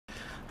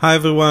Hi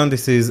everyone,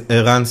 this is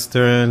Eran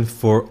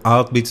for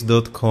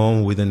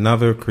Artbeats.com with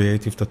another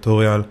creative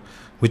tutorial,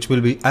 which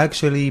will be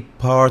actually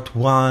part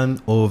one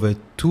of a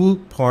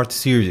two-part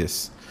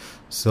series.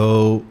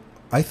 So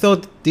I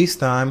thought this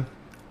time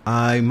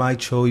I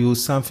might show you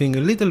something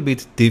a little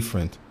bit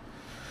different.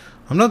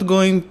 I'm not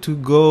going to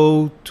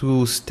go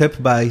to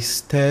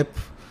step-by-step,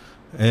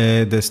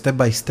 the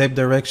step-by-step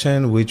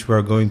direction, which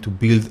we're going to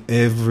build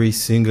every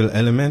single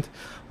element,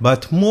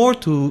 but more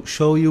to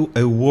show you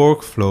a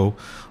workflow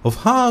of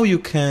how you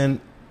can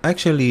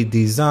actually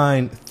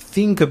design,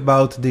 think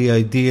about the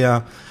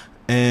idea,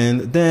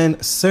 and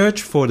then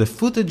search for the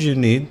footage you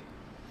need,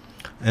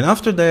 and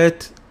after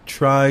that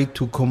try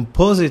to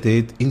composite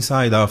it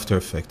inside After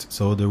Effects.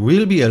 So there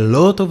will be a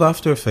lot of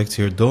After Effects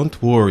here,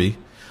 don't worry.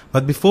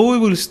 But before we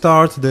will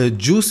start the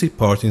juicy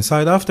part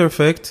inside After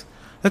Effects,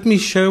 let me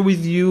share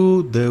with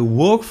you the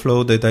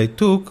workflow that I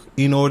took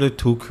in order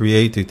to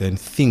create it and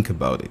think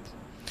about it.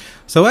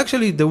 So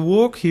actually the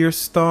work here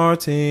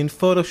starts in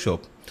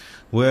Photoshop,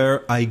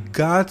 where I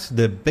got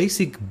the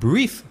basic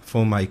brief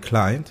from my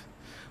client,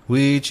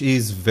 which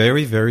is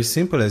very, very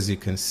simple, as you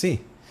can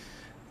see.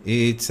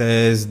 It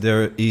says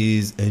there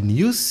is a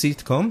new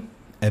sitcom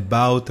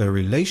about a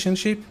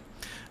relationship,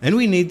 and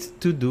we need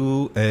to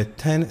do a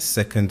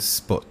 10-second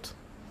spot.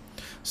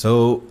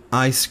 So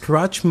I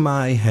scratched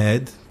my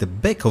head, the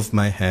back of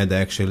my head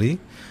actually,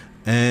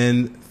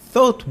 and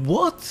thought,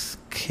 what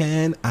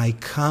can I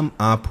come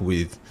up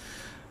with?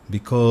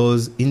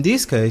 Because in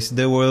this case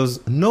there was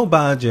no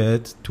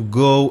budget to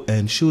go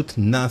and shoot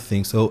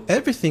nothing, so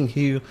everything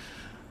here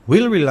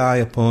will rely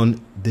upon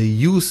the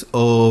use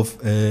of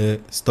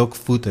stock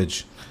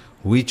footage,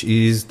 which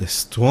is the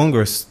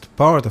strongest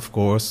part, of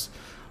course,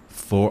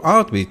 for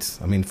Artbeats,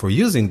 for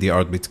using the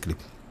Artbeats clip.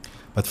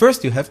 But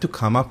first you have to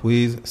come up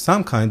with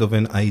some kind of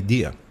an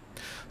idea.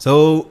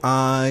 So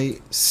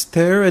I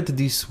stare at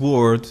this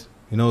word,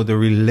 the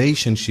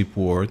relationship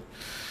word,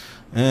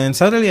 and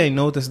suddenly I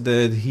noticed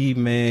that he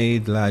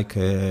made like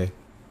a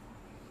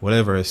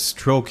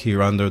stroke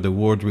here under the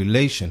word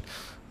relation,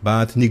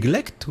 but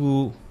neglect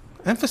to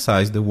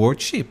emphasize the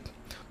word ship.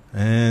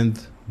 And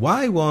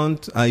why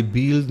won't I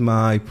build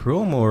my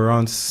promo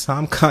around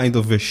some kind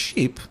of a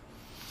ship?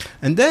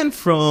 And then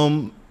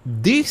from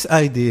this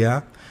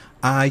idea,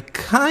 I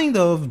kind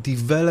of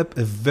developed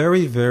a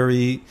very,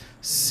 very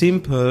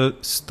simple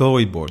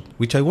storyboard,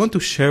 which I want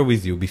to share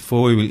with you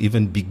before we will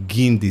even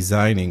begin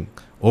designing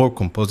or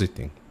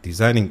compositing,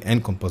 designing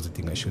and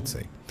compositing, I should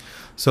say.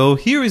 So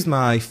here is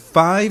my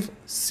 5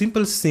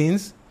 simple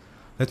scenes.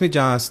 Let me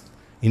just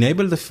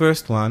enable the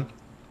first one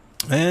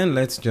and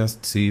let's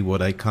just see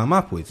what I come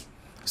up with.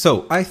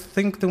 So I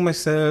think to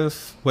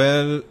myself,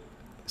 well,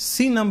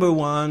 scene number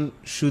 1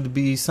 should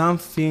be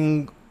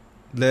something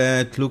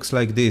that looks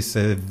like this,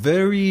 a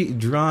very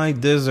dry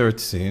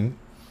desert scene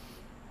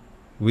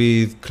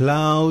with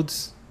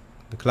clouds.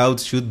 The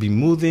clouds should be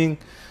moving,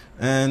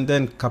 and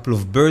then a couple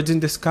of birds in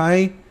the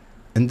sky,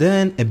 and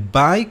then a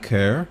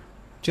biker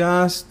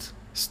just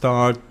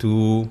start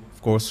to,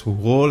 of course,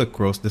 roll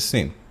across the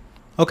scene.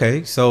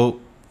 Okay, so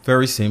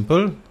very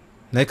simple.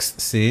 Next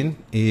scene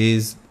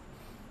is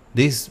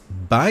this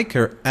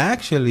biker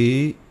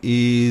actually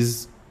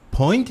is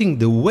pointing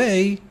the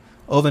way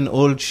of an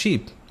old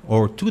ship,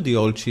 or to the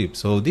old ship.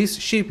 So this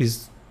ship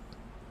is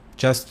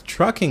just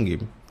tracking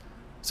him.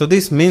 So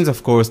this means,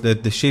 of course,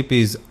 that the ship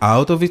is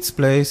out of its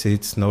place,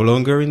 it's no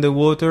longer in the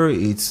water,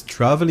 it's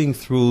traveling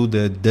through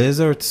the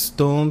desert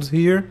stones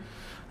here,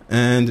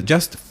 and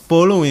just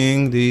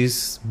following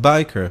this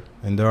biker,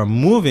 and they are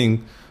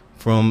moving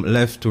from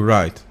left to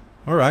right.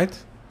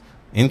 Alright,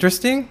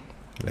 interesting?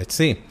 Let's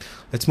see.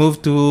 Let's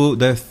move to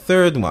the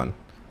third one.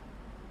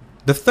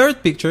 The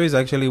third picture is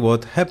actually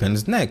what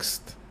happens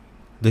next.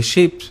 The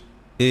ship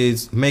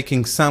is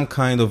making some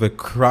kind of a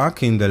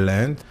crack in the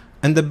land,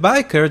 and the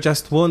biker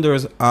just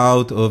wanders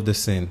out of the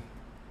scene.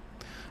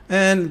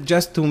 And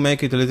just to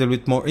make it a little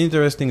bit more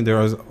interesting, there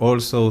is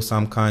also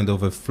some kind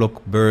of a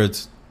flock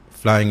birds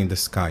flying in the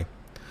sky.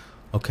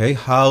 Okay,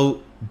 how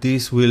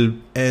this will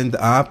end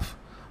up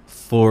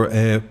for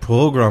a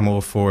program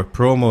or for a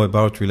promo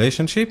about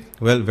relationship?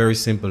 Well, very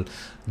simple.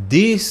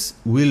 This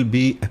will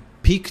be a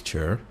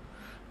picture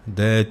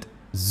that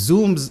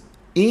zooms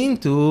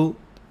into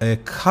a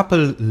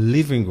couple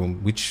living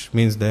room, which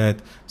means that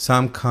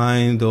some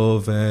kind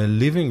of a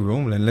living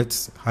room. And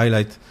let's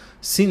highlight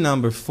scene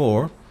number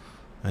 4,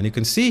 and you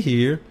can see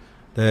here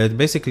that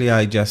basically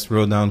I just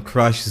wrote down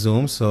crash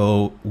zoom.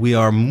 So we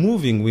are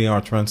moving, we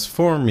are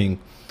transforming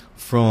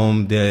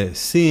from the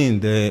scene,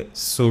 the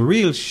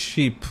surreal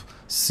ship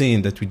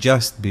scene that we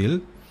just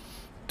built,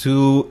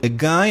 to a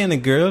guy and a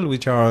girl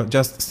which are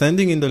just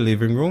standing in the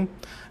living room,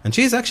 and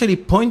she's actually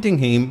pointing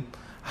him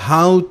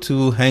how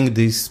to hang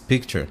this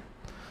picture.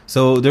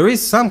 So there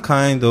is some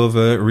kind of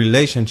a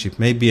relationship,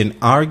 maybe an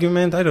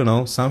argument, I don't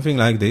know, something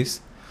like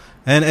this.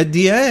 And at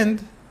the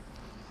end,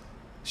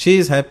 she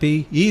is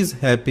happy,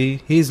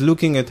 he's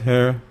looking at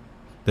her,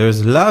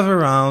 there's love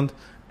around,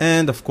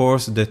 and of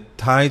course the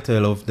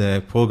title of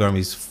the program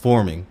is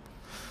forming.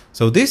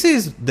 So this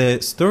is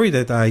the story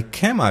that I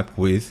came up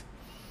with,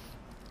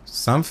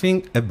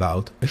 something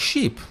about a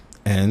sheep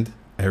and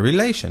a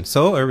relation.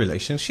 So a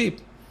relationship.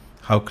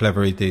 How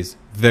clever it is.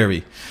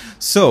 Very.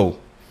 So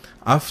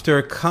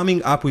after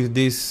coming up with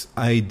this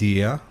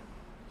idea,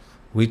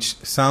 which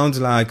sounds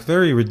like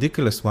very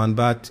ridiculous one,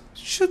 but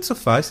should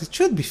suffice, it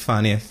should be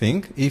funny, I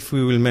think, if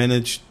we will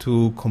manage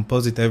to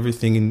composite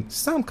everything in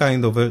some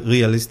kind of a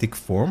realistic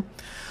form,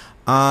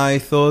 I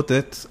thought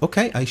that,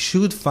 okay, I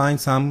should find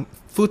some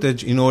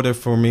footage in order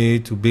for me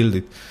to build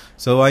it.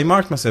 So I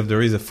marked myself,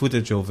 there is a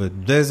footage of a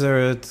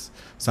desert,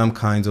 some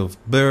kinds of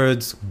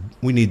birds,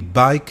 we need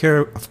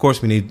biker, of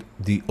course we need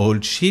the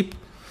old sheep,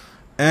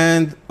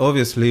 and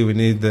obviously we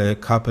need the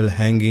couple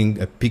hanging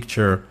a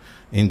picture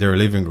in their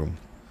living room.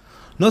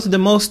 Not the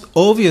most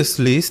obvious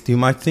list you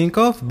might think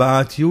of,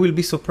 but you will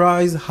be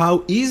surprised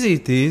how easy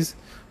it is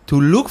to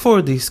look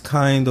for this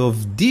kind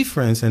of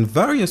difference and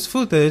various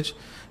footage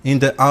in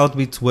the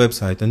Artbeats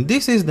website. And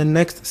this is the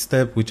next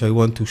step which I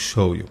want to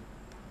show you.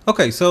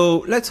 Okay, so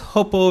let's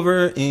hop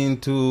over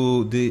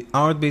into the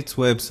Artbeats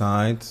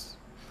website,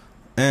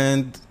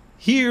 and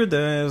here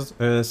there's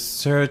a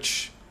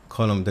search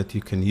column that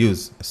you can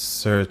use, a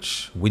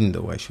search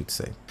window I should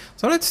say.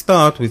 So let's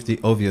start with the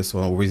obvious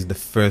one, with the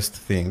first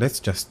thing. Let's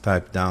just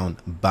type down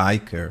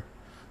biker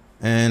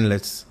and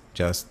let's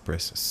just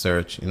press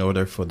search in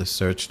order for the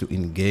search to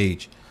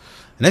engage.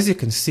 And as you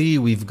can see,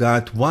 we've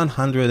got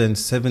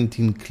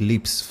 117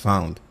 clips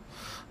found.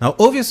 Now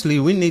obviously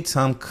we need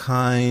some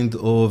kind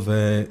of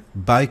a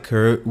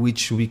biker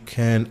which we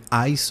can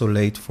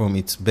isolate from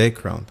its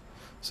background.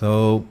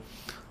 So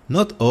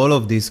not all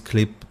of these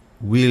clips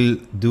will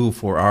do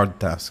for our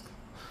task.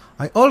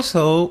 I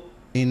also,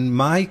 in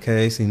my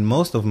case, in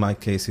most of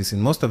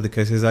the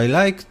cases, I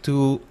like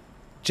to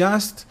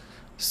just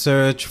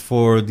search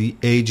for the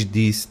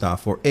HD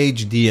stuff, or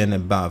HD and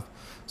above.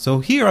 So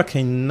here I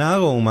can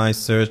narrow my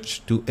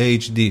search to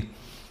HD,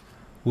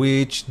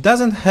 which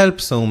doesn't help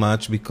so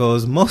much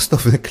because most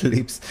of the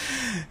clips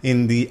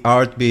in the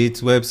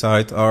Artbeats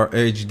website are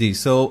HD.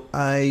 So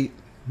I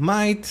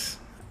might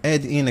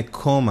add in a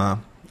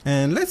comma,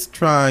 and let's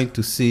try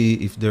to see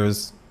if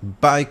there's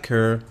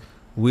biker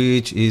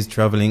which is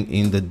traveling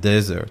in the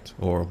desert,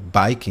 or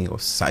biking or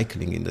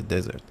cycling in the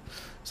desert.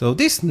 So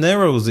this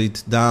narrows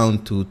it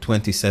down to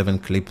 27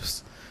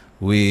 clips,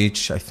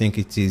 which I think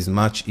it is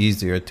much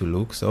easier to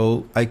look.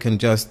 So I can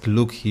just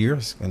look here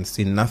and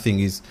see nothing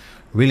is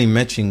really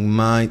matching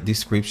my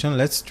description.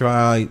 Let's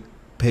try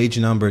page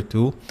number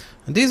 2.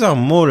 And these are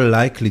more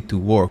likely to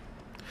work.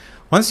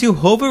 Once you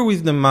hover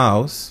with the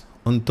mouse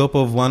on top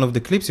of one of the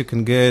clips, you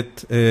can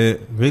get a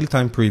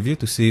real-time preview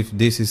to see if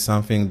this is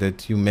something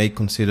that you may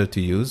consider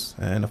to use.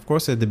 And of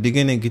course, at the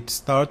beginning, it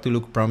starts to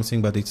look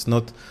promising, but it's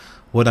not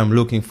what I'm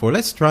looking for.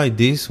 Let's try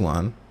this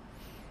one.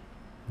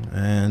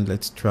 And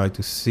let's try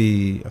to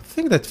see. I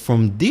think that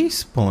from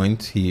this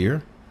point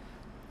here,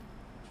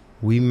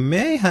 we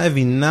may have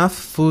enough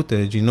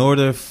footage in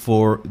order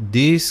for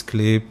this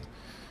clip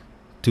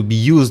to be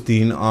used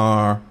in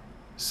our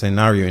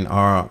scenario, in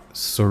our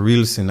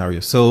surreal scenario.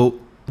 So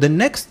the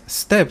next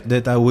step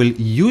that I will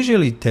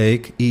usually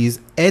take is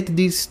add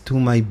this to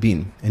my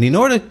bin. And in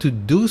order to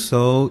do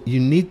so,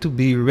 you need to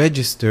be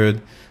registered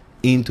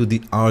into the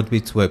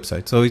Artbeats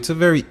website. So it's a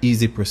very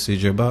easy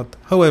procedure, but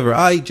however,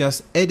 I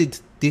just added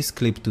this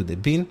clip to the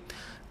bin.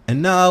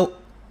 And now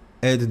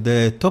at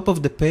the top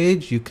of the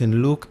page, you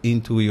can look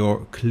into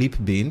your clip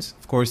bins.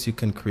 Of course, you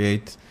can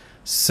create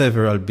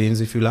several bins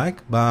if you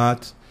like,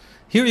 but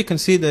here you can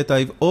see that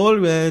I've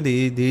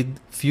already did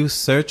few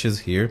searches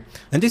here,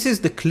 and this is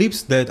the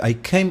clips that I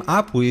came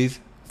up with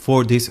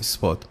for this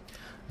spot.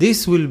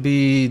 This will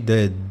be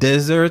the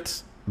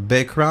desert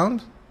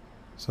background.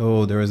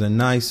 So there is a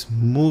nice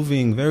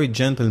moving, very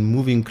gentle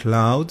moving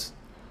clouds.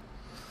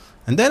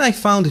 And then I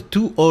found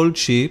 2 old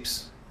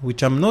ships,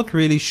 which I'm not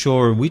really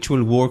sure which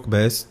will work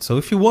best. So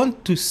if you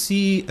want to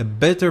see a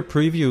better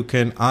preview, you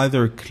can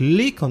either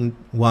click on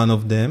one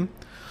of them,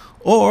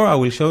 or I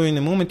will show you in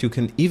a moment, you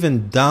can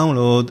even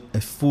download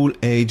a full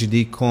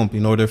HD comp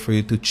in order for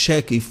you to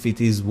check if it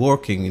is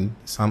working in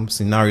some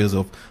scenarios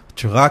of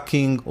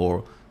tracking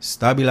or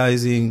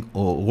stabilizing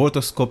or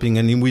rotoscoping,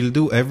 and it will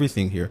do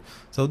everything here.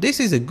 So this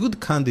is a good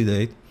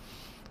candidate,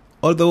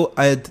 although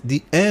at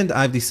the end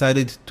I've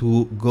decided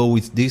to go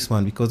with this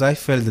one because I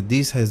felt that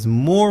this has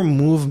more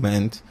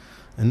movement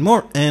and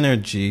more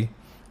energy,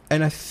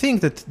 and I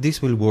think that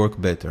this will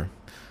work better.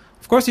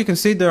 Of course, you can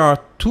see there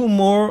are 2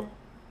 more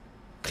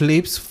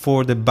clips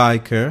for the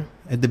biker.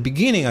 At the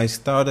beginning I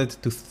started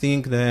to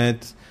think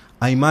that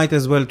I might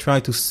as well try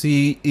to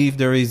see if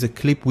there is a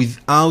clip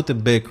without a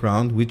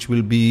background, which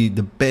will be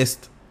the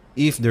best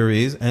if there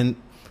is, and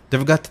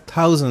they've got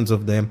thousands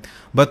of them.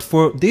 But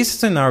for this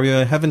scenario,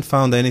 I haven't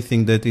found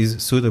anything that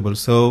is suitable.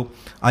 So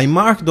I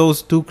marked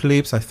those 2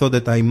 clips. I thought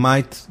that I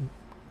might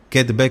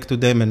get back to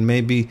them and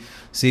maybe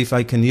see if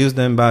I can use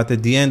them, but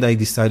at the end I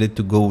decided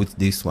to go with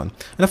this one.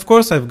 And of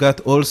course, I've got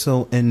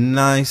also a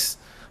nice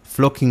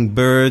flocking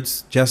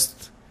birds,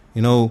 just,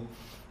 you know,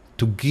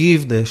 to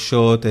give the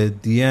shot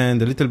at the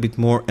end a little bit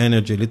more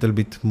energy, a little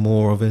bit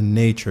more of a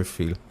nature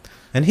feel.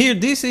 And here,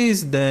 this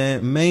is the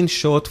main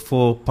shot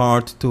for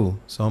part 2.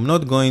 So I'm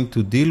not going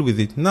to deal with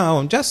it now.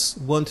 I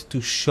just want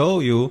to show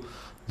you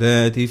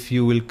that if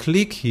you will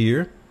click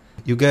here,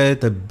 you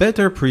get a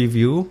better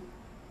preview,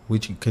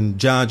 which you can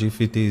judge if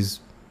it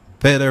is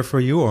better for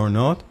you or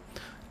not.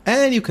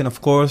 And you can, of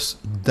course,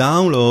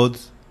 download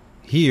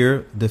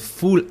here the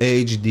full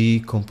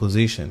HD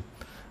composition.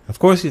 Of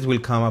course, it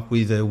will come up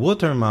with a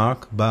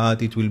watermark,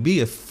 but it will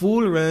be a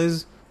full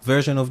res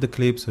version of the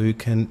clip, so you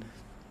can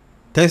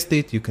test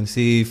it, you can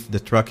see if the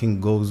tracking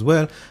goes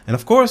well. And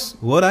of course,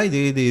 what I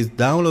did is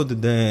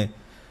download the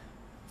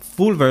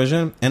full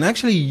version and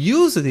actually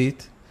used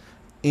it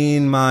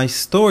in my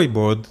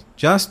storyboard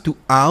just to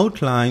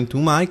outline to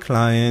my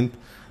client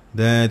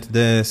that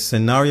the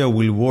scenario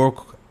will work,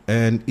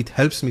 and it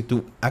helps me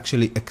to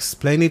actually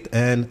explain it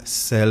and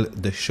sell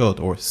the shot,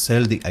 or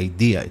sell the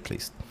idea at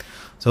least.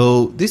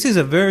 So this is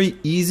a very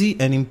easy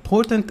and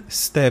important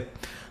step,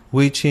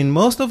 which in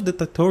most of the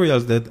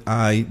tutorials that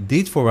I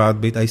did for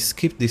Artbeats, I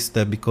skipped this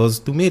step because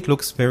to me it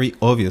looks very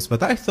obvious.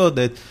 But I thought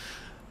that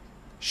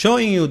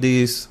showing you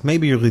this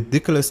maybe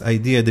ridiculous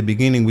idea at the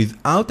beginning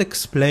without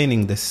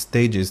explaining the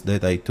stages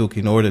that I took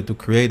in order to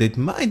create it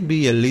might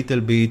be a little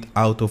bit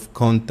out of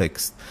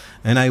context.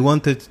 And I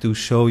wanted to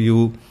show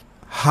you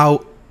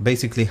how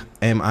basically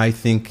am I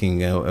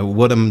thinking,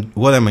 what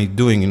am I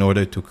doing in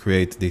order to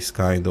create this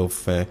kind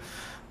of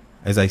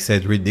as I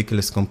said,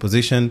 ridiculous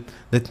composition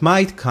that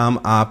might come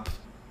up,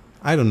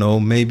 I don't know,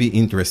 maybe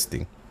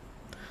interesting.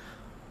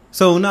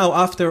 So now,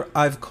 after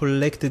I've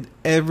collected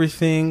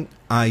everything,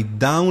 I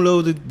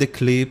downloaded the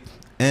clip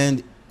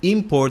and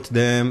import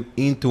them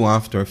into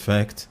After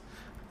Effects.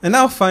 And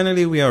now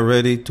finally we are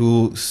ready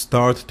to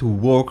start to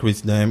work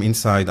with them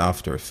inside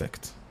After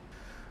Effects.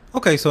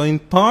 Okay, so in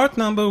part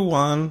number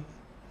 1,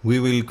 we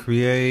will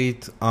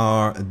create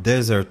our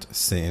desert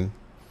scene.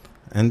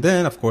 And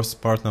then, of course,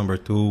 part number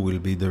 2 will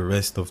be the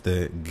rest of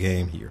the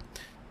game here.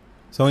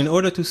 So in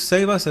order to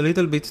save us a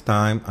little bit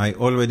time, I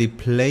already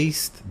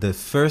placed the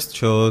first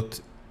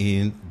shot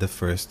in the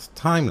first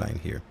timeline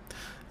here.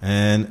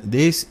 And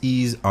this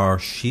is our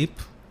ship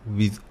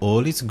with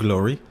all its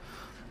glory.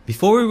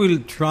 Before we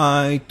will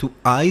try to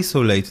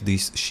isolate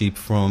this ship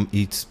from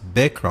its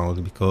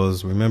background,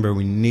 because remember,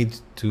 we need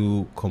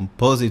to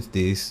composite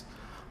this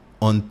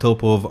on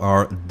top of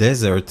our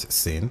desert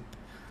scene,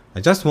 I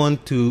just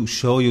want to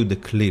show you the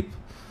clip.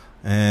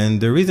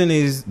 And the reason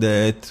is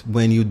that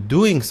when you're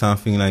doing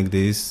something like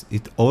this,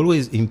 it's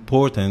always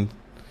important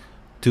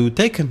to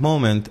take a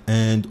moment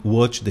and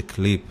watch the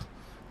clip.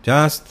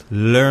 Just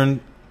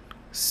learn,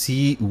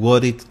 see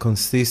what it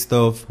consists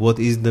of, what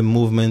is the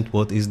movement,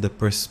 what is the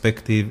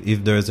perspective,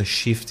 if there's a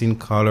shift in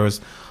colors,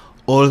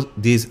 all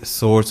these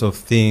sorts of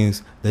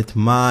things that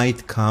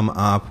might come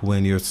up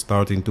when you're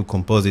starting to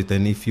compose it.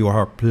 And if you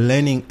are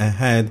planning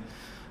ahead,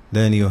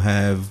 then you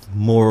have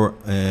more,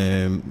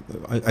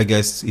 I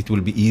guess it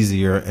will be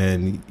easier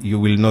and you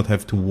will not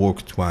have to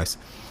work twice.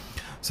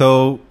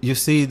 So you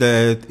see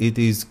that it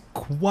is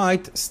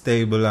quite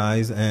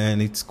stabilized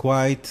and it's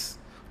quite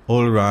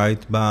all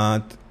right,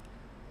 but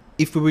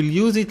if we will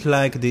use it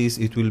like this,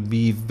 it will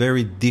be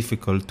very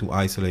difficult to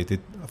isolate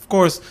it. Of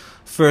course,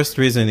 first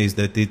reason is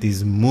that it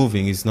is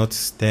moving, it's not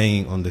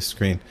staying on the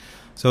screen.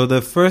 So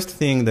the first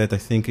thing that I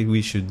think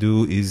we should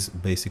do is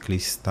basically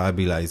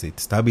stabilize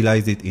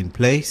it in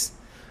place,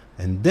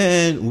 and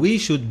then we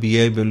should be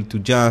able to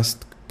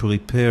just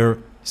prepare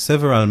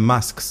several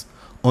masks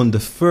on the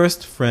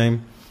first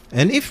frame,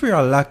 and if we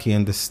are lucky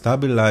and the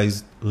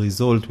stabilized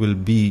result will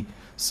be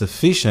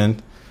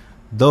sufficient,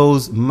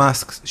 those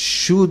masks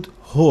should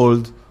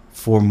hold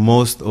for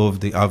most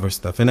of the other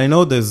stuff. And I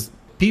know there's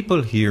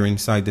people here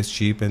inside the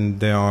ship and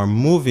they are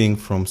moving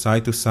from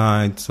side to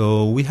side,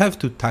 so we have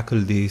to tackle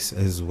this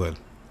as well.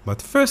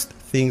 But first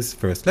things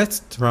first,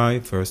 let's try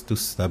first to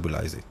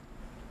stabilize it.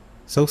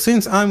 So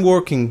since I'm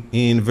working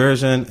in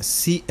version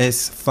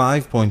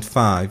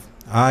CS5.5,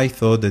 I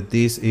thought that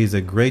this is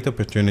a great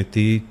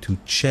opportunity to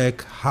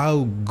check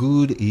how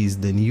good is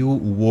the new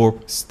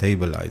warp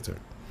stabilizer.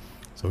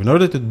 So in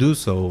order to do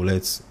so,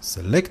 let's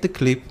select the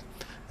clip,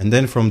 and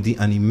then from the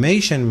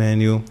animation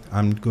menu,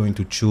 I'm going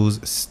to choose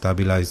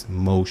stabilize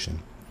motion.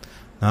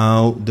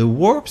 Now, the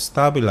warp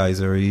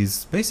stabilizer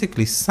is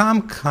basically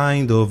some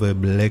kind of a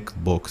black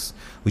box,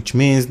 which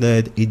means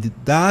that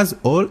it does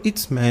all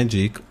its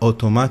magic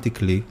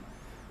automatically.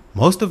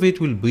 Most of it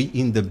will be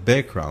in the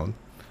background,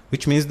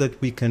 which means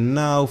that we can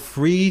now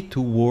free to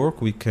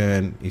work. We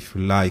can, if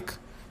you like,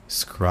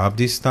 scrap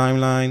this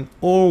timeline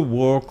or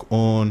work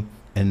on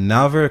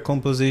another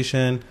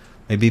composition,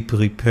 maybe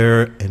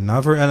prepare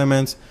another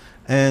element,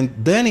 and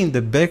then in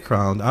the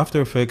background,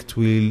 After Effects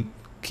will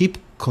keep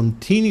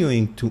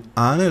continuing to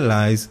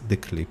analyze the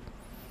clip.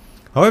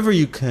 However,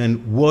 you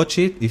can watch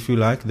it if you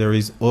like. There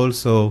is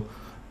also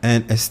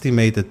an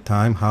estimated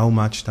time, how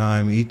much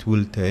time it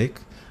will take,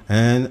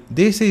 and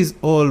this is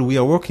all. We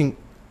are working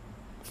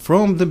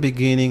from the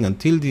beginning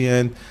until the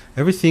end.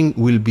 Everything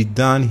will be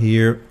done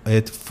here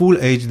at full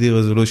HD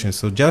resolution.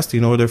 So just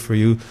in order for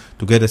you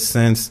to get a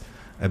sense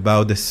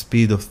about the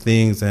speed of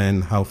things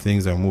and how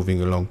things are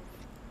moving along.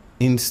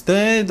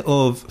 Instead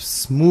of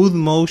smooth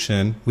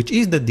motion, which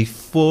is the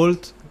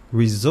default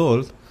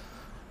result,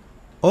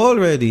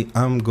 already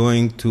I'm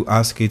going to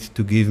ask it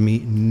to give me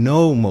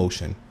no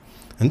motion.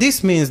 And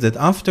this means that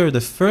after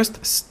the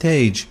first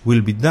stage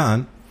will be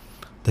done,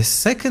 the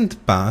second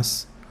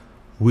pass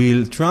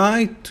will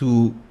try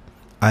to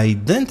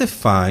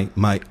identify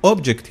my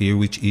object here,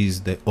 which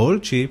is the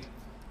old chip,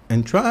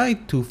 and try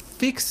to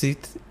fix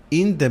it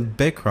in the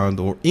background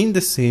or in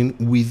the scene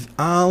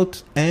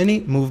without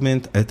any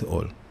movement at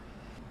all.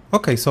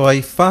 Okay, so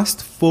I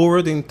fast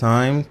forward in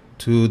time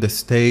to the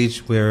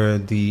stage where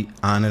the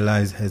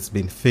analyze has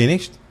been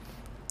finished.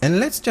 And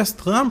let's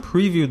just run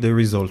preview the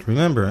result.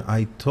 Remember,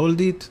 I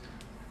told it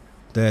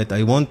that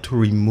I want to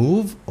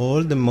remove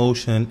all the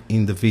motion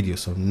in the video,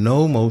 so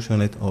no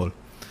motion at all.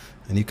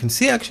 And you can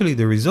see actually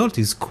the result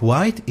is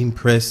quite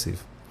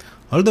impressive.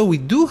 Although we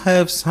do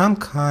have some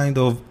kind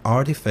of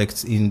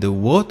artifacts in the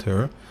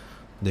water,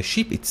 the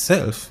ship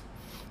itself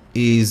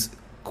is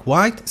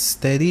quite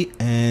steady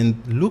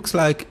and looks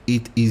like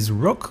it is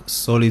rock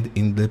solid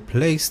in the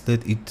place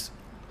that it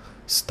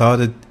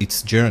started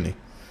its journey.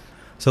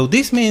 So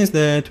this means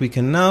that we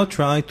can now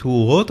try to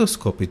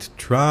rotoscope it,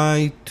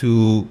 try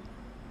to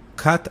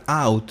cut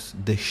out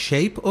the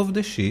shape of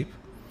the ship,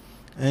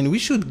 and we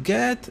should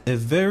get a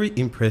very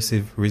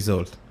impressive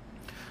result.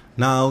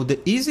 Now, the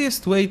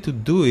easiest way to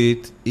do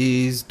it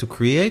is to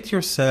create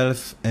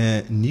yourself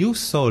a new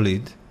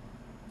solid,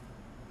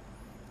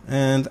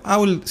 and I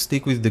will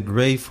stick with the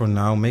gray for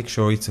now. Make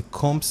sure it's a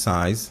comp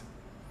size.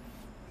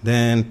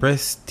 Then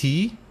press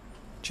T,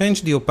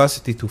 change the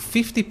opacity to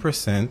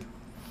 50%,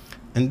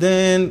 and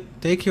then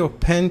take your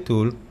pen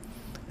tool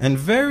and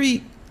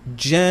very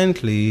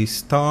gently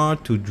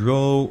start to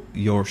draw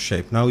your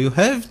shape. Now you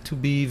have to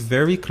be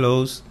very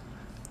close,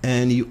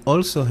 and you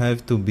also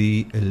have to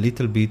be a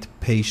little bit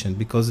patient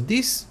because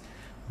this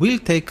will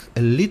take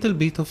a little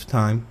bit of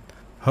time.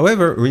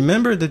 However,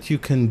 remember that you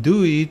can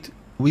do it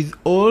with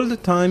all the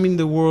time in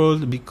the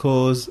world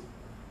because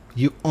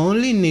you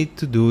only need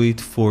to do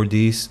it for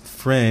this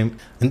frame,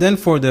 and then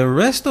for the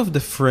rest of the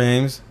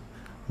frames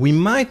we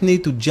might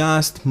need to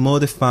just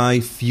modify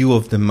few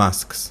of the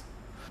masks.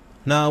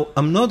 Now,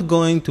 I'm not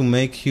going to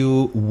make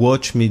you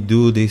watch me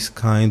do this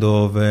kind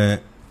of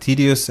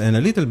tedious and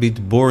a little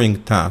bit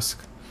boring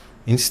task.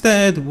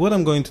 Instead, what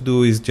I'm going to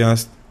do is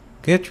just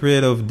get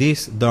rid of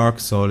this dark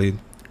solid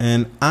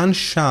and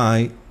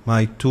unshy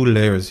my two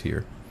layers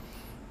here.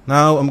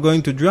 Now I'm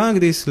going to drag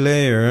this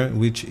layer,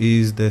 which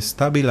is the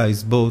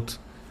stabilized boat,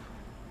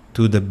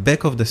 to the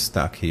back of the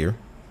stack here.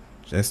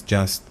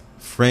 Just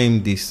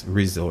frame this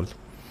result.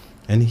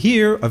 And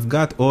here I've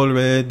got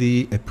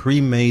already a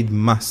pre-made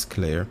mask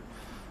layer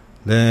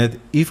that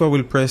if I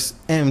will press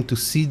M to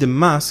see the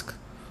mask,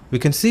 we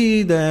can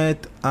see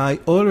that I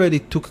already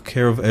took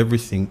care of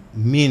everything,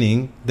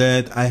 meaning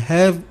that I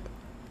have a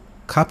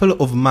couple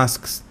of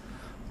masks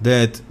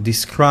that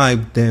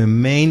describe the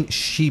main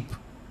ship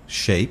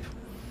shape.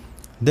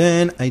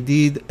 Then I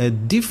did a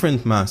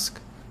different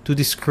mask to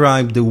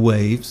describe the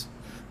waves,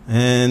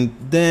 and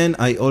then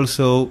I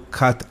also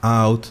cut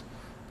out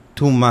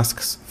two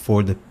masks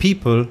for the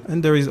people,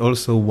 and there is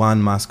also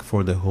one mask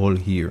for the hole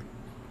here.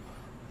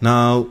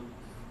 Now,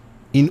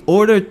 in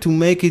order to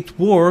make it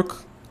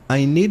work,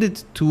 I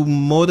needed to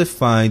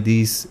modify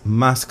these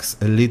masks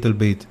a little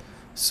bit.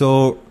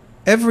 So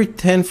every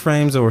 10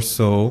 frames or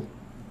so,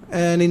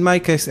 and in my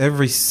case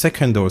every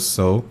second or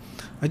so,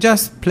 I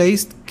just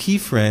placed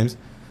keyframes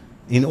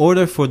in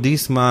order for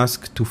this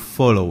mask to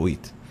follow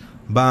it.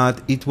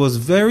 But it was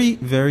very,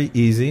 very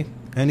easy,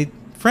 and it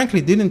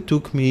frankly didn't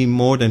took me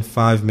more than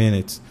 5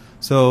 minutes.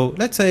 So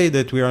let's say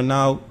that we are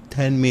now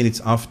 10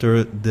 minutes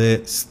after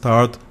the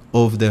start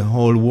of the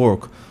whole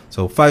work.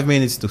 So 5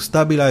 minutes to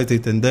stabilize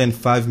it and then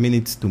 5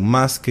 minutes to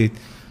mask it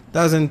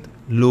doesn't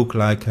look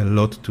like a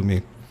lot to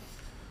me.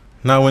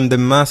 Now when the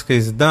mask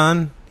is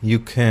done, you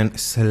can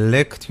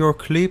select your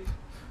clip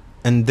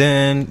and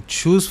then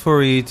choose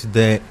for it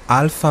the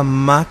alpha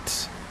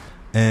matte,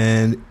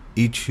 and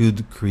it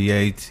should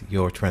create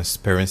your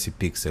transparency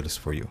pixels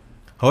for you.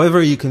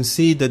 However, you can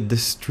see that the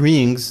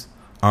strings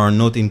are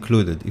not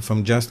included. If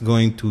I'm just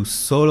going to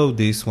solo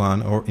this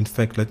one, or in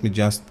fact let me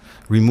just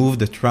remove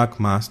the track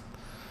mask,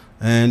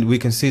 and we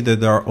can see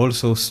that there are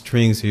also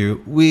strings here,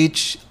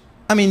 which,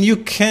 I mean, you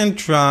can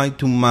try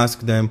to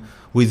mask them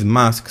with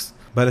masks,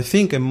 but I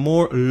think a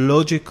more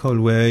logical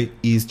way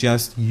is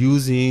just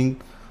using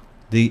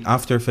the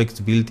After Effects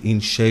built-in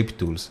shape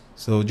tools.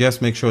 So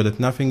just make sure that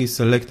nothing is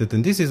selected,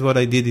 and this is what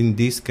I did in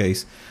this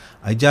case.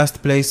 I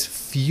just place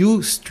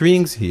few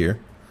strings here,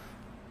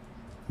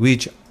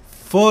 which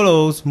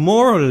follows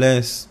more or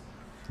less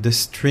the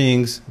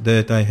strings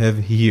that I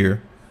have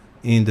here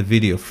in the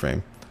video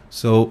frame.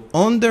 So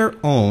on their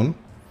own,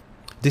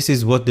 this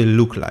is what they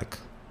look like.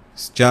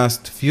 It's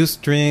just few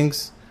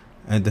strings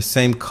and the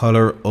same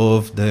color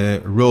of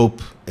the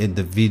rope in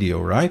the video,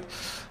 right?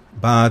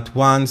 But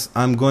once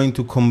I'm going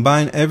to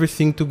combine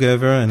everything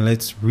together and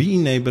let's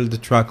re-enable the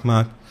track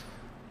matte,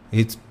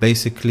 it's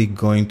basically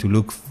going to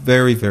look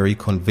very, very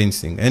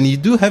convincing. And you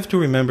do have to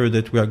remember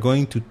that we are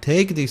going to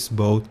take this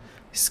boat,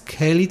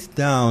 scale it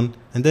down,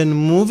 and then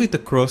move it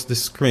across the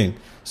screen.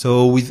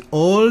 So with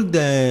all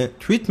the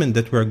treatment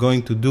that we're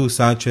going to do,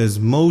 such as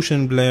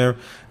motion blur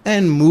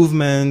and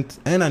movement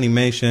and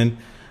animation,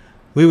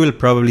 we will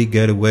probably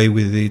get away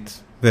with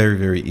it very,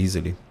 very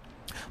easily.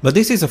 But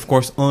this is of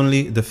course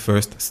only the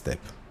first step.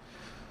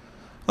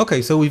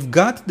 Okay, so we've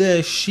got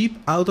the ship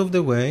out of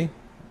the way,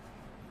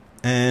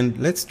 and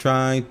let's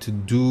try to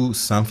do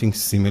something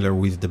similar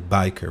with the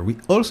biker. We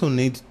also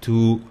need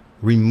to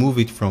remove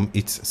it from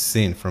its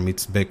scene, from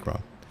its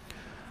background.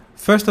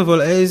 First of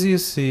all, as you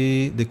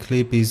see, the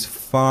clip is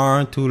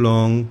far too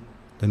long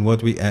than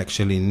what we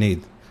actually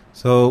need.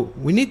 So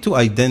we need to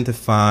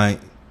identify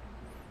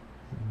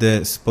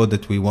the spot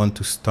that we want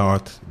to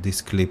start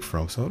this clip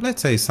from. So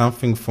let's say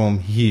something from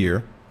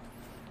here.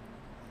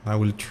 I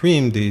will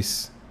trim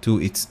this to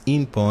its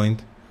in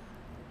point,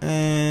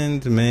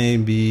 and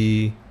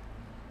maybe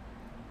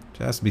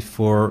just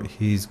before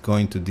he's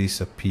going to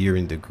disappear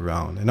in the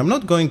ground. And I'm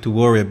not going to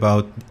worry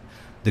about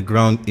the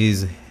ground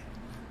is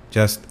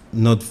just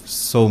not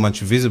so much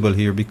visible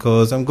here,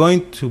 because I'm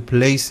going to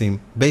place him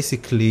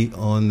basically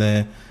on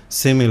a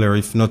similar,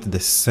 if not the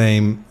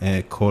same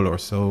color.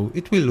 So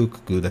it will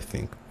look good, I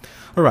think.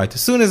 All right,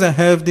 as soon as I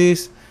have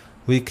this,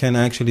 we can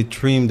actually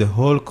trim the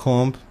whole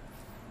comp.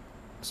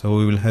 So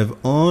we will have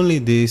only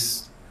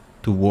this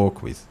to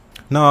work with.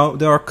 Now,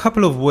 there are a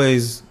couple of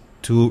ways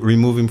to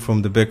remove him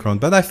from the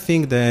background, but I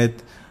think that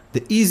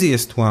the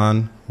easiest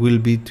one will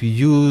be to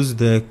use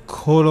the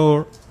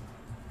color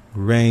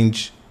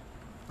range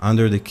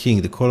under the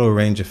king, the color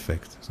range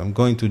effect. So I'm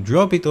going to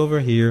drop it over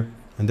here,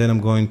 and then I'm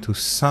going to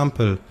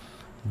sample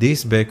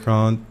this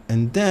background,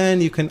 and then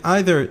you can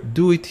either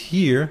do it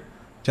here,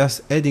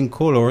 just adding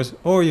colors,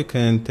 or you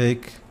can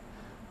take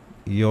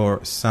your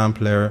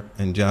sampler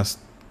and just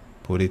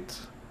put it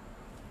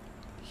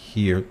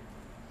here.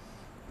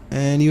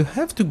 And you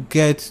have to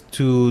get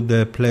to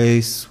the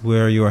place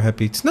where you are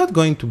happy. It's not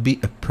going to be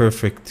a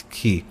perfect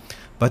key,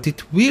 but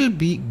it will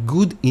be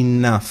good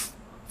enough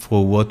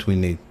for what we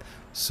need.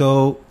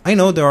 So I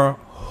know there are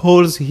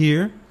holes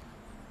here,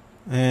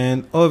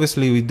 and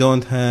obviously we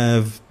don't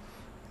have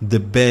the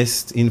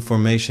best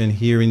information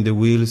here in the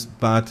wheels,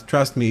 but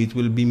trust me, it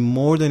will be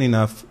more than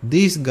enough.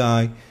 This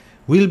guy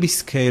will be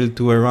scaled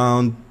to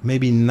around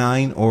maybe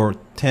 9 or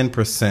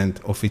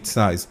 10% of its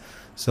size.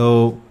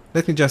 So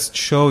let me just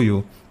show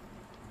you.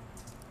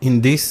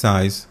 In this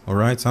size, all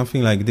right,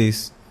 something like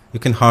this,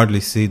 you can hardly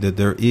see that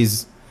there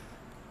is,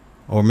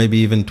 or maybe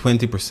even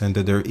 20%,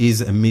 that there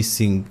is a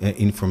missing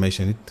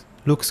information. It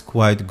looks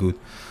quite good.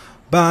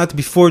 But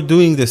before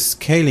doing the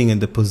scaling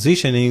and the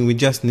positioning, we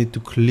just need to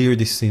clear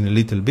this scene a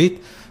little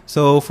bit.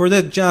 So for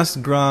that,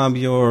 just grab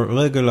your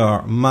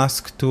regular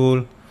mask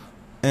tool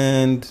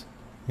and,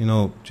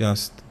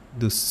 just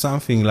do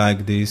something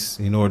like this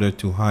in order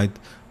to hide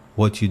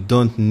what you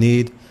don't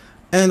need.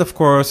 And of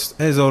course,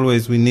 as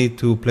always, we need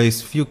to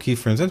place few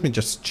keyframes. Let me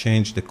just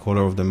change the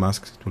color of the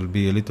mask. It will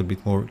be a little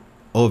bit more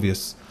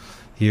obvious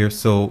here.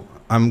 So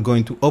I'm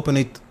going to open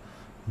it,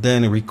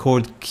 then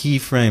record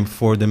keyframe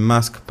for the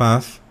mask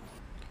path.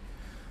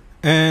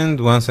 And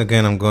once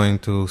again, I'm going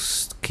to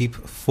skip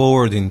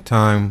forward in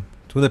time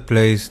to the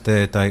place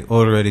that I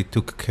already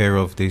took care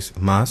of this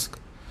mask.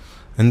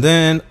 And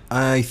then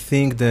I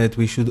think that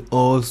we should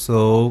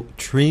also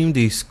trim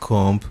this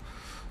comp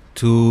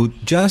to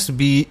just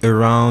be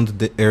around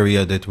the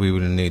area that we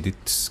will need.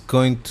 It's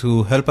going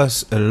to help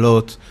us a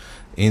lot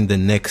in the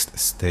next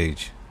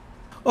stage.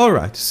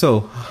 Alright,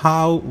 so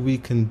how we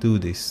can do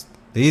this?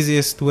 The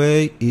easiest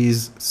way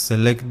is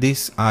select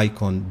this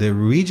icon, the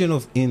region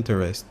of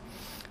interest,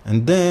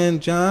 and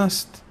then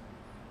just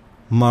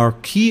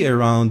marquee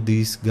around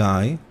this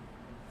guy.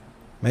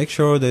 Make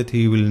sure that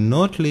he will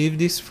not leave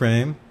this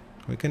frame.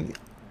 We can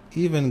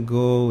even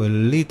go a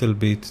little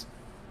bit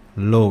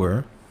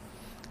lower.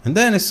 And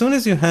then as soon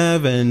as you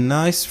have a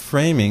nice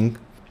framing,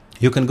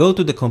 you can go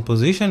to the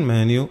composition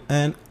menu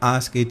and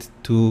ask it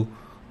to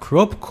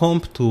crop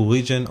comp to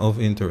region of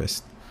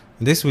interest.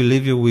 And this will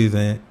leave you with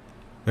a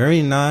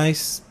very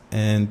nice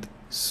and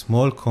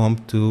small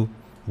comp to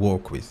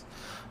work with.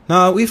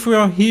 Now, if we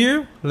are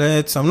here,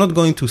 I'm not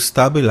going to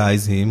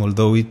stabilize him,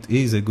 although it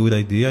is a good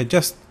idea. I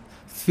just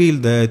feel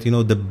that,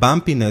 the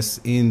bumpiness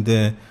in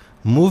the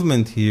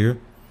movement here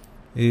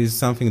is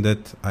something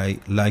that I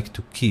like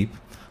to keep.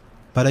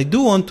 But I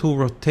do want to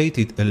rotate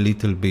it a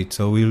little bit,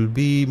 so we'll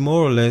be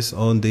more or less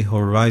on the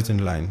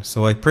horizon line.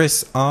 So I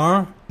press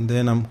R,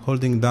 then I'm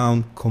holding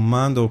down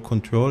Command or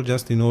Control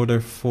just in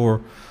order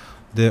for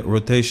the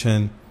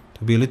rotation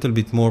to be a little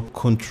bit more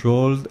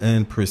controlled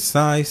and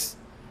precise.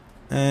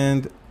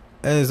 And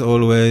as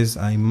always,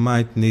 I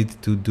might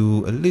need to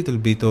do a little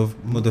bit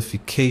of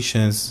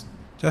modifications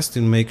just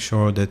to make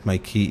sure that my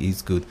key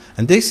is good.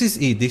 And this is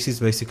it. This is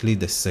basically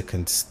the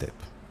second step.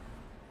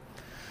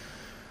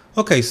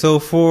 Okay, so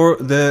for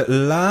the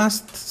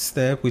last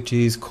step, which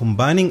is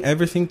combining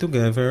everything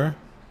together,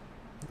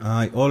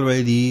 I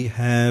already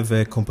have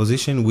a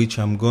composition which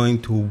I'm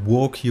going to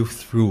walk you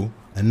through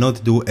and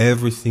not do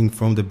everything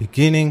from the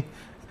beginning.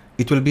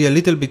 It will be a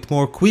little bit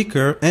more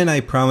quicker, and I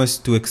promise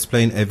to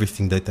explain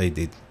everything that I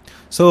did.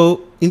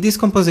 So in this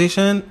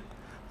composition,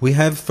 we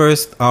have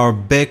first our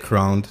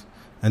background,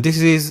 and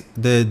this is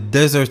the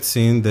desert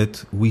scene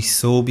that we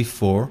saw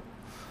before.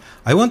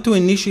 I want to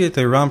initiate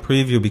a run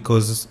preview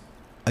because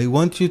I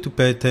want you to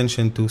pay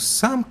attention to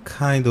some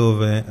kind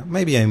of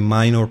maybe a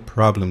minor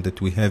problem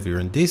that we have here,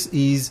 and this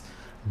is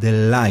the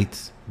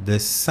light. The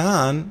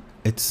sun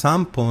at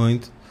some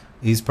point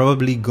is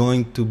probably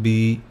going to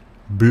be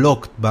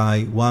blocked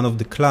by one of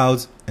the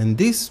clouds, and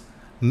this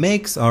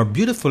makes our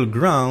beautiful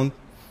ground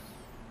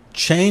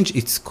change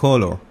its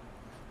color.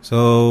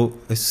 So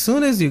as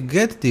soon as you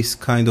get this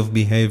kind of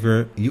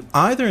behavior, you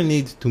either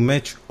need to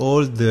match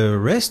all the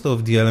rest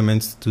of the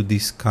elements to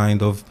this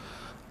kind of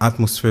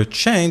atmosphere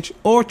change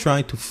or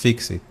try to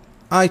fix it.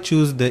 I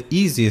choose the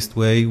easiest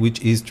way,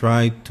 which is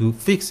try to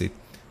fix it.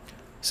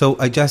 So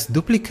I just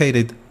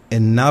duplicated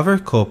another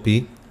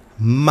copy,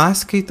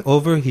 mask it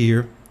over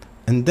here,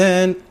 and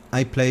then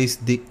I place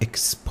the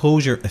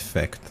exposure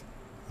effect.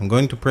 I'm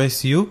going to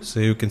press U so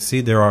you can see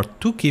there are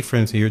two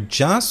keyframes here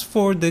just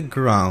for the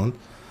ground,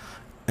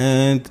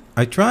 and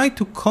I try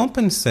to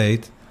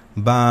compensate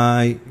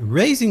by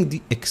raising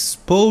the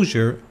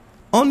exposure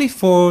only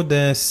for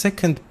the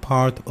second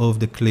part of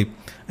the clip,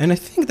 and I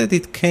think that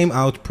it came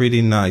out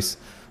pretty nice.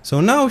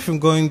 So now if I'm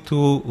going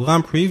to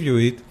run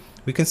preview it,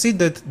 we can see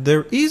that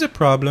there is a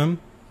problem.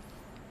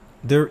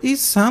 There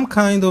is some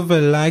kind of a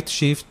light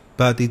shift,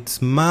 but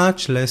it's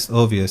much less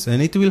obvious,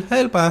 and it will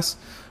help us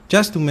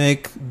just to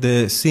make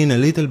the scene a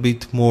little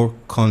bit more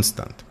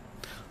constant.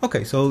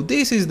 Okay, so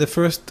this is the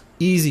first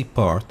easy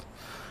part.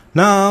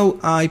 Now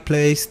I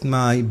placed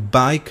my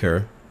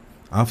biker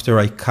after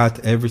I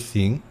cut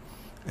everything,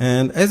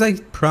 and as I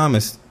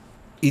promised,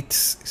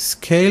 it's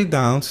scaled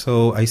down,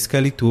 so I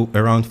scale it to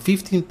around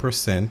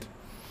 15%,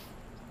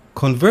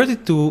 convert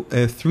it to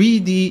a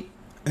 3D,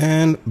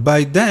 and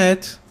by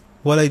that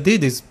what I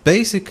did is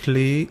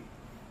basically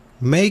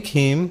made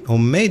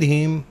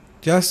him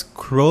just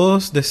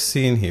cross the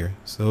scene here.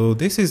 So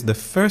this is the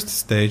first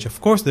stage.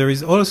 Of course there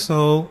is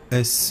also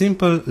a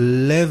simple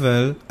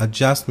level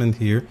adjustment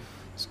here,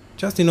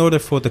 just in order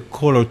for the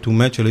color to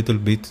match a little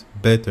bit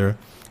better.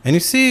 And you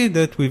see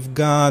that we've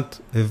got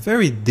a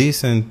very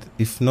decent,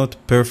 if not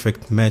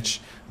perfect,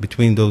 match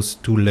between those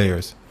two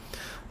layers.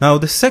 Now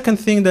the second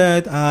thing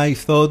that I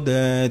thought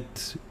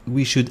that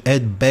we should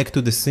add back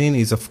to the scene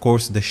is of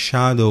course the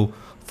shadow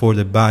for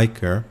the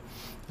biker.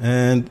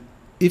 And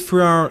if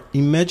we are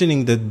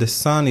imagining that the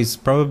sun is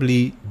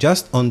probably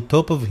just on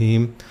top of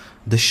him,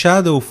 the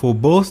shadow for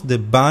both the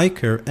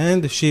biker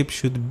and the ship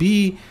should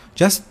be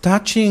just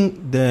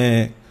touching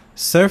the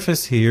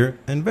surface here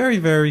and very,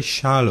 very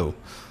shallow.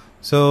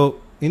 So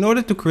in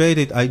order to create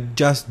it, I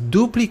just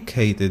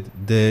duplicated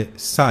the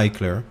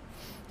cycler,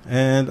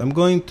 and I'm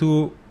going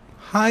to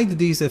hide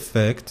this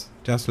effect,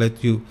 just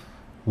let you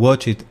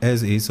watch it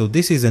as is. So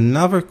this is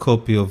another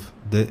copy of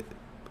the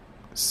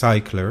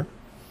cycler,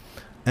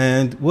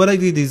 and what I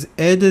did is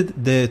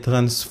added the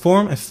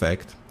transform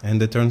effect, and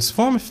the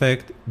transform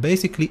effect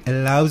basically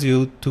allows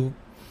you to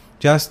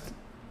just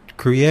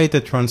create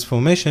a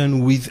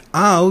transformation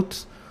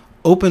without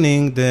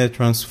opening the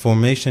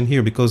transformation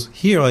here, because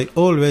here I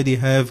already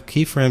have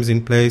keyframes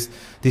in place.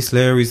 This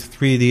layer is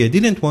 3D. I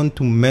didn't want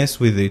to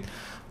mess with it.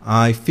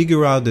 I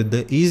figured out that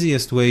the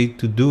easiest way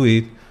to do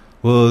it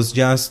was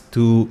just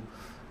to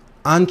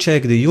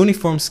uncheck the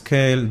uniform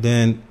scale,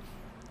 then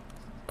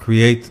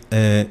create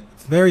a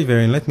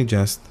let me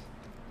just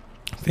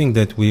think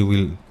that we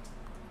will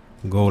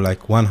go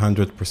like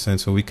 100%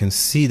 so we can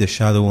see the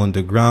shadow on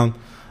the ground.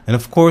 And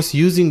of course,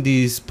 using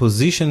this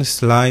position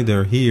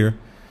slider here,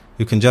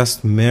 you can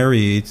just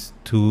marry it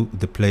to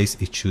the place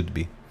it should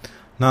be.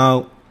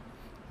 Now,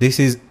 this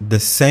is the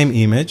same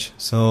image,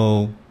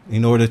 so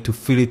in order to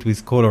fill it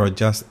with color, I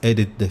just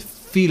added the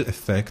fill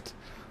effect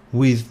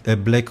with a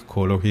black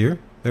color here,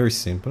 very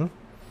simple.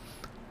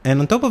 And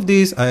on top of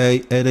this,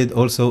 I added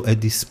also a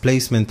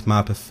displacement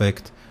map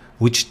effect,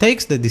 which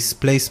takes the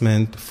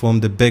displacement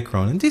from the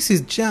background. And this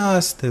is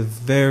just a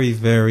very,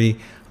 very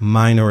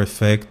minor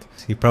effect.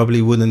 You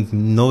probably wouldn't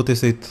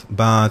notice it,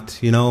 but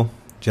you know,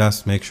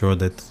 just make sure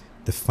that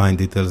the fine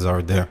details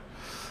are there.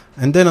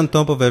 And then on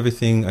top of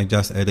everything, I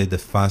just added a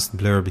fast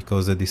blur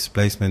because the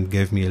displacement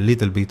gave me a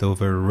little bit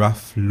of a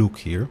rough look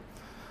here.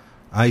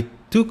 I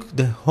took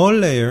the whole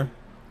layer,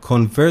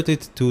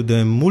 converted to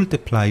the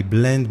multiply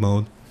blend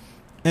mode,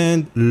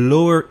 and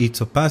lower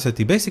its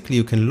opacity. Basically,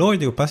 you can lower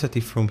the opacity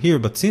from here,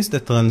 but since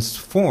the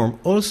transform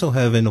also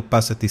have an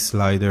opacity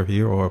slider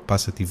here or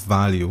opacity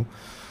value,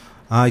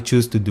 I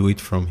choose to do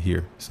it from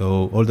here.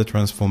 So all the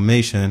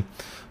transformation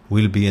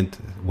will be at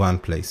one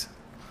place.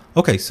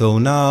 Okay, so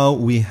now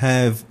we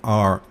have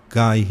our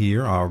guy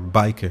here, our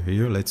biker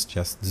here. Let's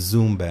just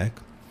zoom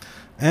back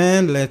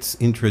and let's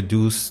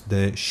introduce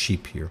the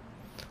ship here.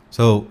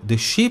 So the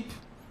ship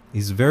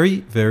is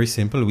very, very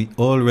simple. We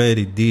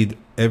already did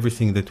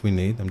everything that we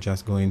need. I'm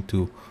just going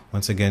to,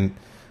 once again,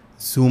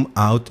 zoom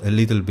out a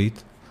little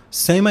bit.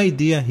 Same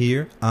idea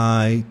here.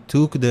 I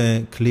took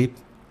the clip,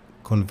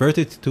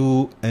 converted it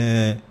to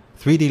a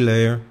 3D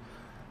layer,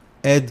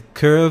 add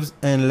curves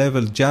and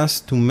level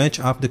just to match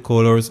up the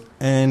colors,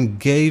 and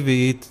gave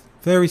it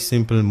very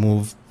simple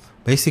move,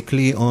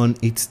 basically on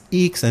its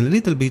X and a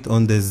little bit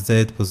on the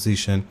Z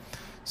position.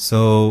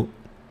 So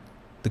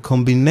the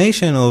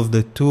combination of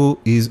the two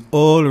is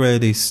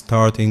already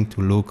starting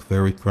to look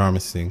very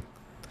promising.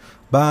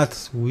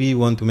 But we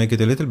want to make it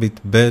a little bit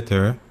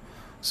better.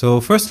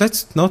 So first,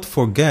 let's not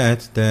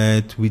forget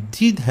that we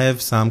did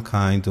have some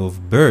kind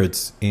of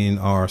birds in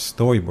our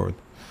storyboard.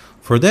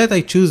 For that,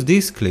 I choose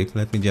this clip.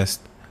 Let me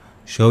just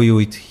show you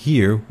it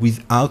here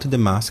without the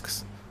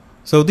masks.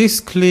 So this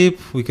clip,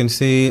 we can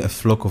see a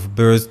flock of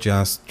birds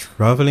just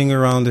traveling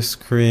around the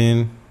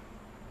screen.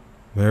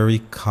 Very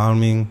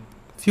calming.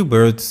 Few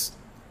birds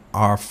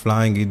are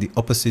flying in the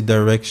opposite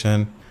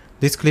direction.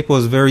 This clip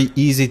was very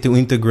easy to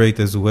integrate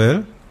as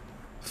well.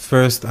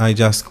 First, I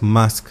just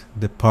mask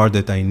the part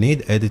that I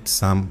need, edit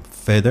some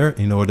feather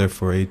in order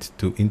for it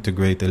to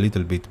integrate a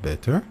little bit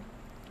better.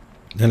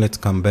 Then let's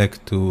come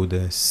back to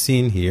the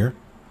scene here,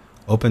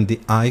 open the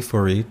eye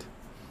for it,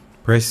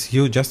 press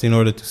U just in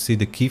order to see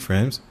the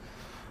keyframes.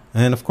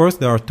 And of course,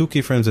 there are two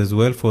keyframes as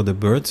well for the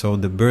birds, so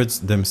the birds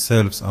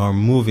themselves are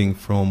moving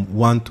from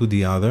one to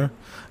the other.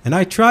 And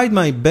I tried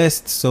my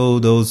best so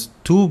those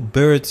two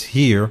birds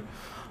here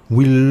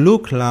will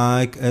look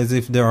like as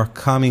if they are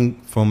coming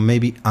from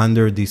maybe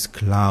under these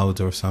clouds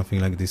or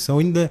something like this. So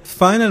in the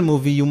final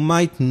movie, you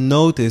might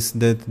notice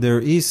that there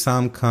is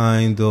some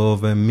kind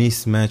of a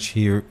mismatch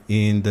here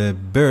in the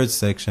bird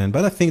section,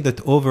 but I think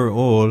that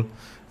overall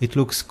it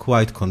looks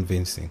quite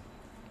convincing.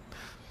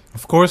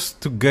 Of course,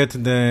 to get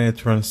the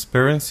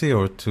transparency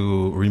or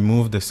to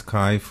remove the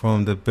sky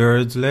from the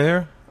birds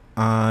layer,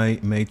 I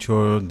made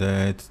sure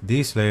that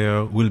this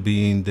layer will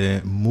be in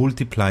the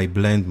multiply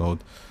blend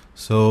mode.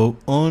 So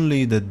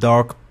only the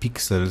dark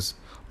pixels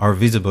are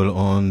visible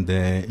on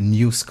the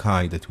new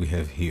sky that we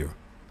have here.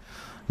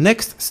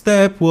 Next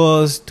step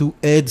was to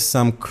add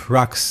some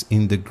cracks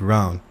in the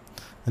ground.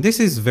 And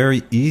this is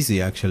very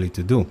easy actually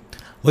to do.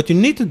 What you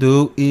need to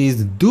do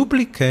is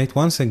duplicate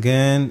once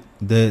again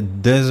the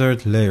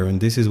desert layer. And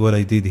this is what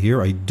I did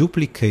here. I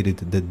duplicated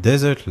the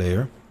desert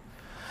layer.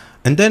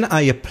 And then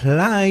I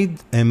applied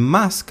a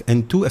mask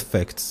and two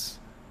effects.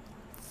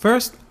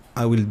 First,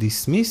 I will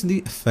dismiss the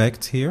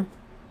effects here,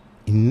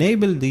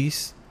 enable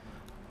this,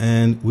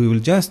 and we will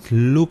just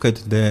look at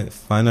the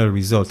final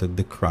result, at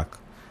the crack.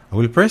 I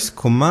will press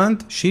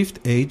Command Shift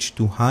H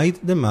to hide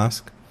the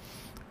mask.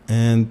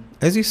 And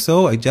as you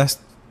saw, I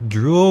just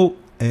drew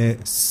a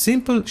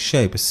simple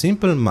shape, a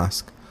simple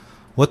mask.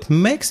 What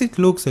makes it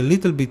look a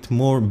little bit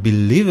more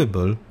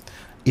believable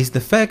is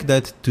the fact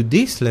that to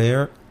this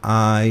layer,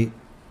 I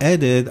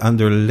added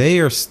under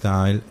layer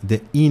style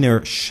the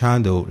inner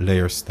shadow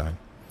layer style.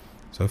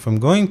 So if I'm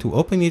going to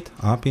open it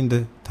up in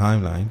the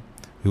timeline,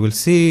 you will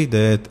see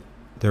that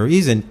there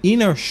is an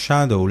inner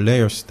shadow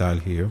layer style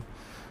here.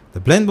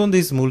 The blend mode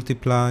is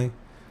multiply.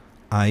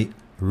 I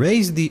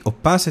raise the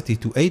opacity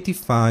to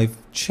 85,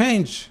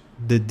 change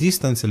the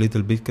distance a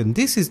little bit, and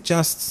this is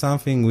just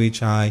something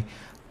which I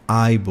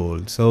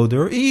eyeballed. So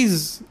there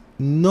is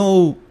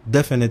no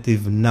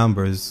definitive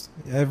numbers.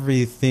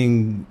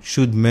 Everything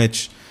should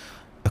match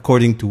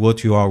according to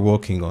what you are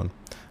working on.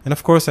 And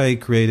of course, I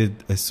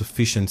created a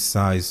sufficient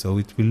size, so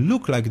it will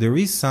look like there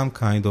is some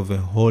kind of a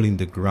hole in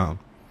the ground.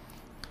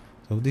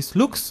 So this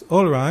looks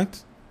all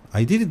right.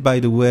 I did it, by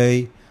the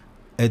way,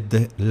 at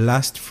the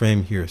last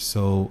frame here.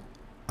 So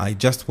I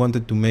just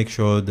wanted to make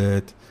sure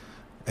that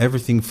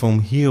everything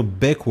from here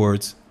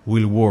backwards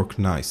will work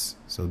nice.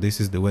 So this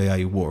is the way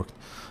I worked.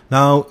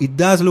 Now it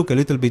does look a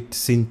little bit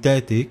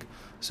synthetic.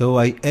 So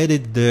I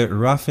added the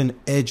roughen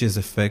edges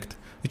effect,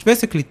 which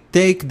basically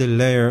take the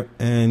layer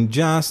and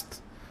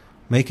just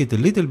make it a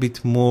little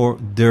bit more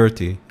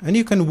dirty. And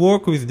you can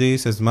work with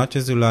this as much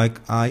as you like.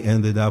 I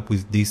ended up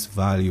with this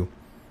value.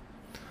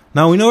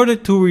 Now, in order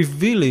to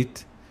reveal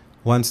it,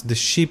 once the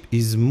ship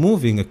is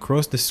moving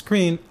across the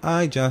screen,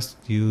 I just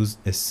use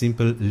a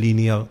simple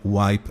linear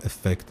wipe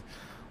effect,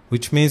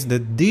 which means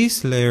that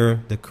this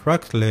layer, the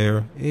cracked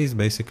layer, is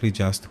basically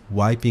just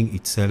wiping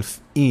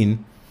itself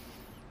in,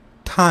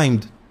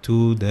 timed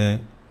to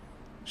the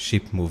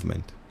ship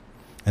movement.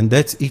 And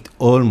that's it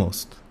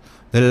almost.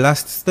 The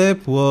last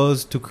step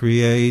was to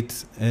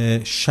create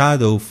a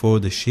shadow for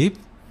the ship.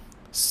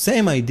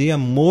 Same idea,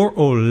 more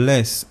or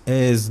less,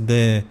 as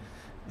the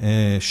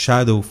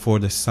shadow for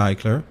the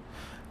cycler.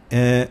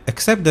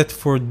 Except that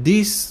for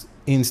this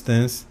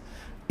instance,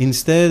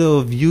 instead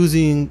of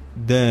using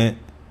the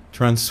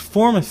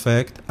transform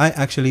effect, I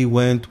actually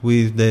went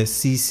with the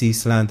CC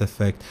slant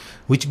effect,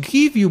 which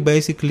gives you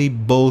basically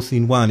both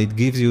in one. It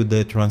gives you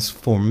the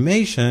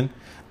transformation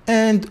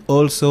and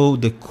also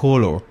the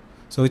color.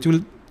 So it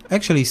will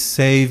actually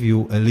save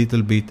you a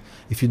little bit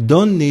if you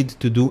don't need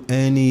to do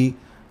any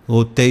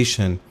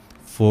rotation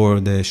for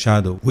the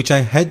shadow, which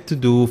I had to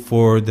do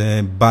for the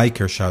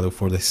biker shadow,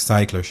 for the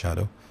cycler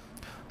shadow.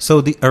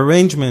 So the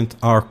arrangement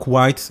are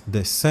quite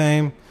the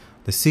same.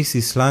 The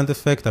CC slant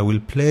effect, I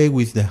will play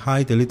with the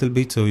height a little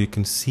bit so you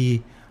can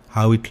see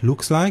how it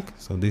looks like.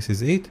 So this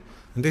is it.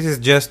 And this is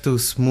just to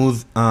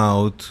smooth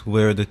out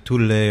where the two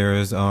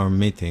layers are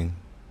meeting.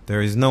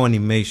 There is no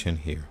animation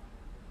here.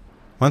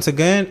 Once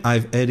again,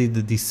 I've added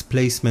the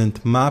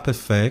displacement map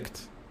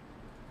effect.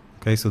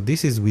 Okay, so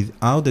this is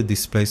without the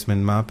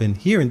displacement map, and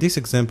here in this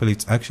example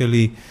it's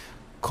actually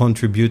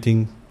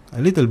contributing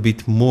a little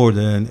bit more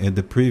than at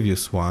the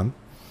previous one.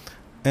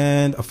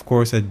 And of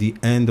course at the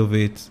end of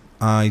it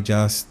I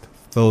just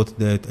thought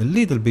that a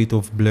little bit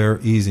of blur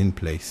is in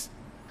place.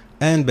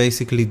 And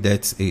basically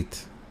that's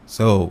it.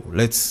 So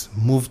let's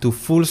move to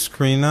full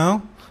screen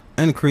now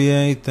and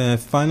create a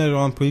final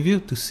round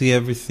preview to see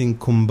everything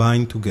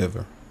combined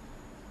together.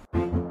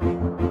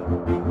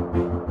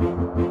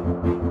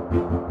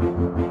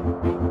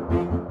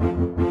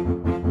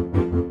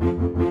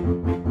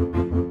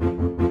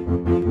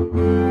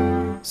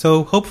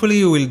 So hopefully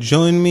you will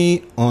join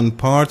me on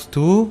part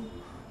 2,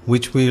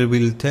 which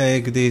will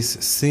take this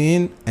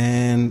scene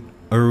and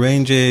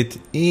arrange it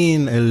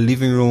in a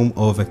living room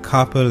of a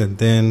couple, and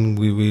then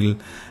we will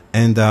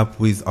end up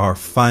with our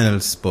final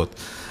spot.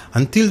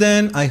 Until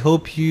then, I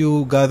hope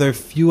you gather a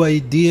few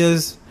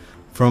ideas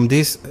from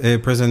this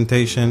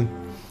presentation,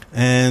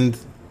 and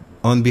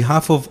on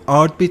behalf of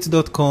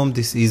Artbeats.com,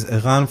 this is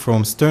Eran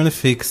from After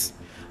Effects,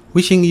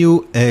 wishing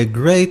you a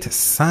great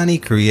sunny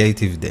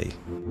creative day.